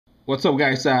What's up,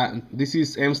 guys? This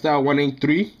is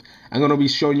mstar183. I'm gonna be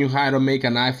showing you how to make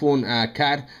an iPhone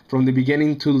CAD from the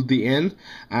beginning to the end.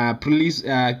 Please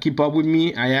keep up with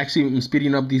me. I actually am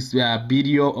speeding up this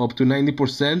video up to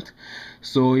 90%.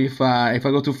 So if I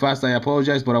go too fast, I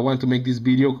apologize, but I want to make this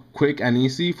video quick and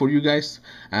easy for you guys.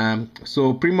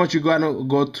 So pretty much you're gonna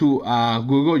go to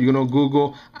Google. You're gonna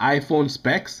Google iPhone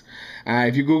specs.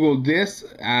 If you Google this,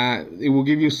 it will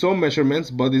give you some measurements,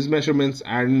 but these measurements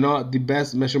are not the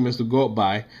best measurements to go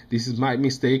by. This is my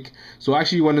mistake. So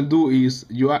actually you want to do is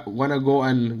you want to go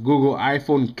and Google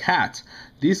iPhone CADs.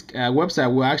 This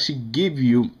website will actually give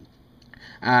you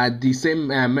the same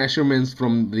measurements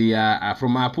from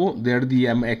Apple. They're the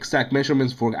exact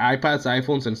measurements for iPads,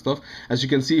 iPhones, and stuff. As you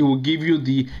can see, it will give you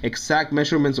the exact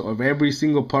measurements of every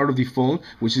single part of the phone,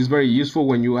 which is very useful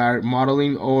when you are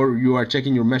modeling or you are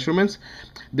checking your measurements.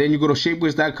 Then you go to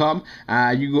shapeways.com.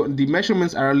 The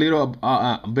measurements are a little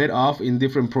a bit off in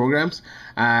different programs.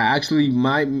 Actually,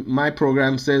 my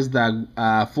program says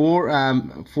that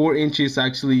 4 inches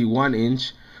actually 1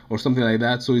 inch or something like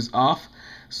that, so it's off.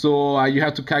 So you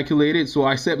have to calculate it. So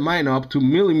I set mine up to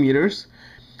millimeters,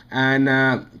 and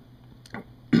I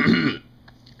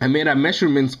made a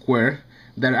measurement square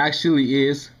that actually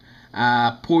is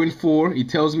 0.4. It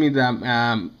tells me that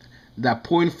that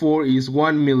 0.4 is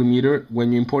 1 millimeter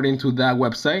when you import into that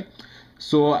website.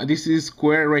 So this is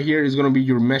square right here is going to be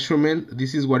your measurement.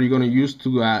 This is what you're going to use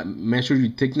to measure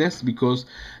your thickness, because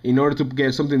in order to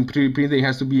get something 3D printed, it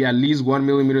has to be at least 1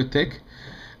 millimeter thick.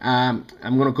 I'm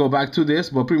gonna go back to this,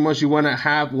 but pretty much you want to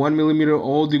have 1 millimeter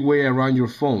all the way around your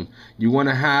phone. You want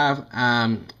to have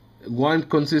one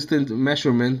consistent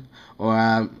measurement,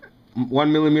 or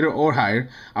 1 millimeter or higher.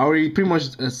 I already pretty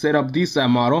much set up this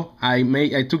model. I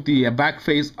took the back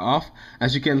face off.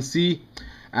 As you can see,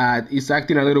 it's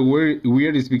acting a little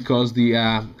weird. It's because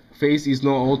the face is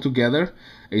not all together.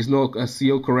 It's not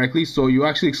sealed correctly. So you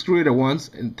actually extrude it once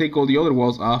and take all the other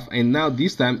walls off, and now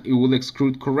this time it will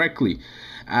extrude correctly.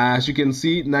 As you can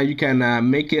see, now you can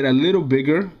make it a little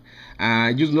bigger,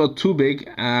 just not too big.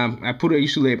 I put it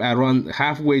usually around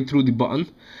halfway through the button.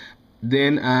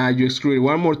 Then you extrude it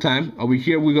one more time. Over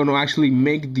here we're going to actually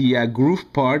make the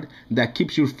groove part that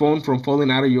keeps your phone from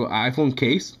falling out of your iPhone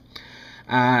case.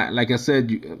 Like I said,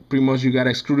 pretty much you got to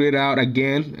extrude it out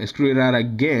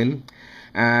again,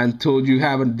 until you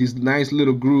have this nice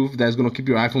little groove that's going to keep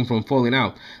your iPhone from falling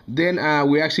out. Then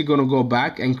we're actually going to go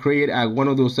back and create one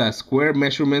of those square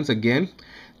measurements again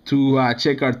to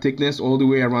check our thickness all the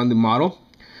way around the model.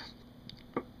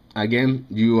 Again,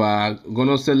 you are going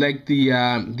to select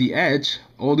the edge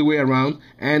all the way around,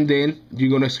 and then you're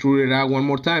going to extrude it out one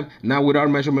more time. Now with our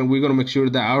measurement, we're going to make sure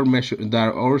that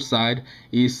our side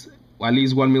is at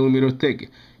least 1 millimeter thick.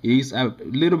 Is a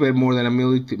little bit more than a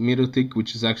millimeter thick,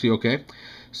 which is actually okay.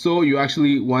 So you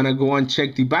actually want to go and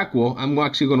check the back wall. I'm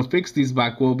actually going to fix this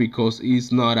back wall because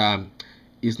it's not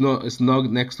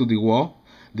snug next to the wall,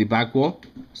 the back wall.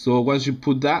 So once you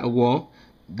put that wall,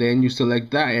 then you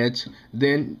select that edge,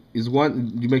 then you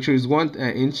make sure it's 1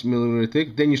 inch millimeter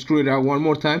thick. Then you screw it out one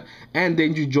more time, and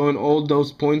then you join all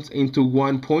those points into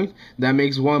one point. That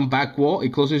makes one back wall.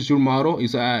 It closes your model.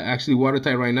 It's actually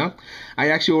watertight right now.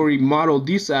 I actually already modeled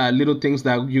these little things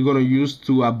that you're gonna use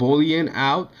to boolean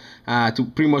out to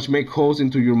pretty much make holes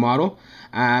into your model.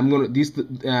 I'm gonna this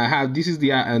is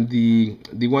the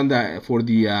one that for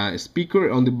the speaker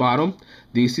on the bottom.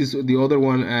 This is the other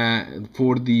one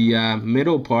for the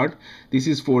middle part. This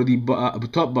is for the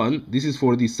top button. This is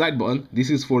for the side button. This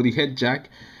is for the head jack.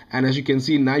 And as you can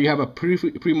see, now you have a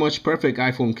pretty much perfect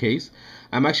iPhone case.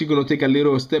 I'm actually going to take a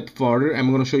little step further. I'm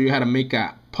going to show you how to make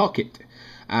a pocket.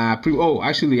 Oh,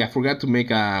 actually, I forgot to make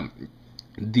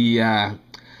the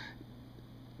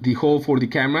hole for the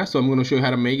camera. So I'm going to show you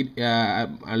how to make a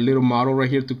little model right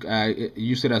here to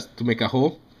use it as to make a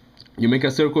hole. You make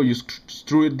a circle, you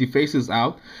extrude the faces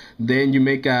out, then you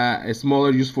make a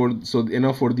smaller use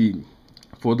enough for the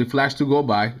flash to go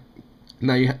by.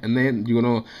 Now and then you're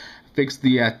gonna fix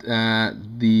the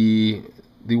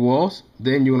walls.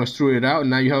 Then you're gonna extrude it out, and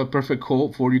now you have a perfect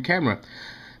hole for your camera.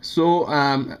 So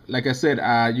like I said,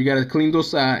 you gotta clean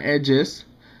those edges.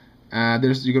 You're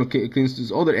gonna clean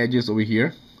these other edges over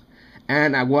here.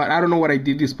 And I don't know what I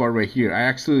did this part right here. I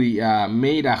actually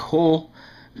made a hole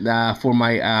for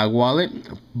my wallet,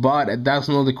 but that's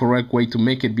not the correct way to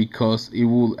make it because it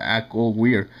will act all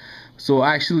weird. So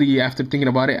actually, after thinking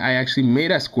about it, I actually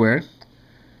made a square,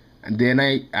 and then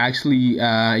I actually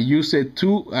use it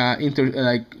to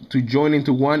to join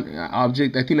into one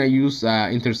object. I think I use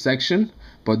intersection,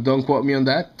 but don't quote me on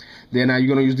that. Then you're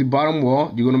gonna use the bottom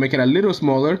wall. You're gonna make it a little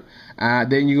smaller.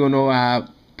 Then you're gonna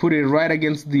put it right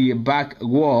against the back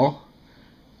wall,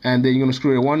 and then you're gonna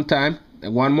screw it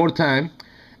one more time,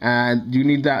 and you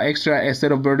need that extra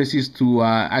set of vertices to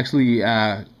actually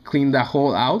clean that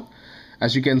hole out.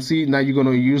 As you can see, now you're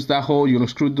gonna use that hole, you're gonna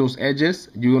screw those edges,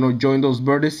 you're gonna join those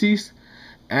vertices,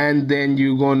 and then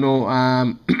you're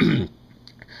gonna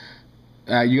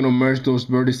you're gonna merge those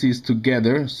vertices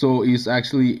together so it's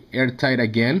actually airtight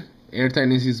again.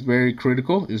 Airtightness is very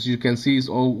critical. As you can see, it's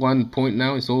all one point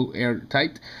now, it's all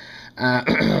airtight.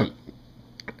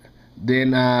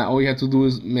 Then all you have to do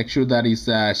is make sure that it's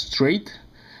straight.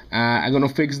 I'm gonna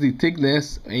fix the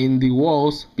thickness in the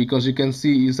walls because you can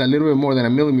see it's a little bit more than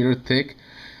 1 millimeter thick.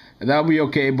 That'll be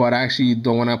okay, but I actually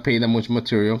don't want to pay that much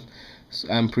material. So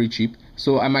I'm pretty cheap,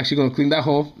 so I'm actually gonna clean that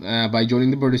hole by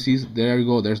joining the vertices. There you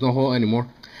go, there's no hole anymore.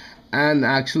 And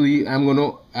actually I'm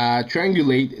gonna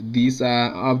triangulate this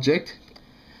object.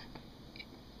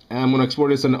 I'm gonna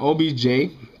export this as an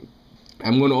OBJ.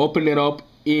 I'm gonna open it up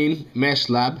in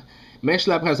MeshLab.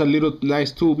 MeshLab has a little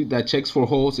nice tool that checks for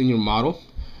holes in your model.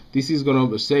 This is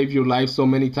gonna save your life so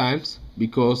many times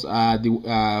because the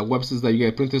websites that you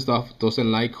get printed stuff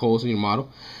doesn't like holes in your model.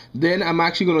 Then I'm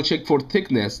actually gonna check for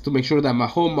thickness to make sure that my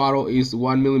whole model is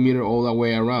 1 millimeter all the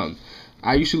way around.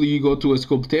 I usually go to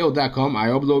sculpteo.com, I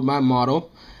upload my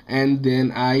model, and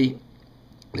then I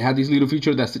have this little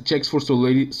feature that checks for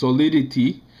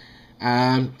solidity.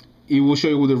 It will show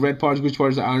you with the red parts which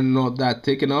parts are not that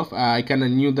thick enough. I kind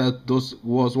of knew that those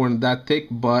walls weren't that thick,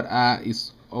 but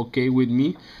it's okay with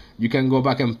me. You can go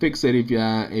back and fix it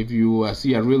if you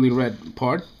see a really red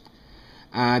part.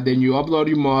 Then you upload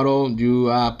your model.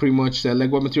 You pretty much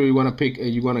select what material you want to pick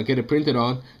and you want to get it printed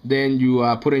on. Then you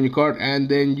put it in your cart, and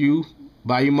then you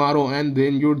buy your model, and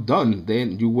then you're done.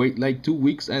 Then you wait like 2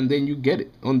 weeks, and then you get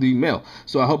it on the mail.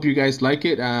 So I hope you guys like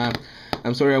it.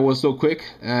 I'm sorry I was so quick,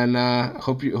 and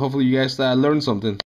hopefully you guys learned something.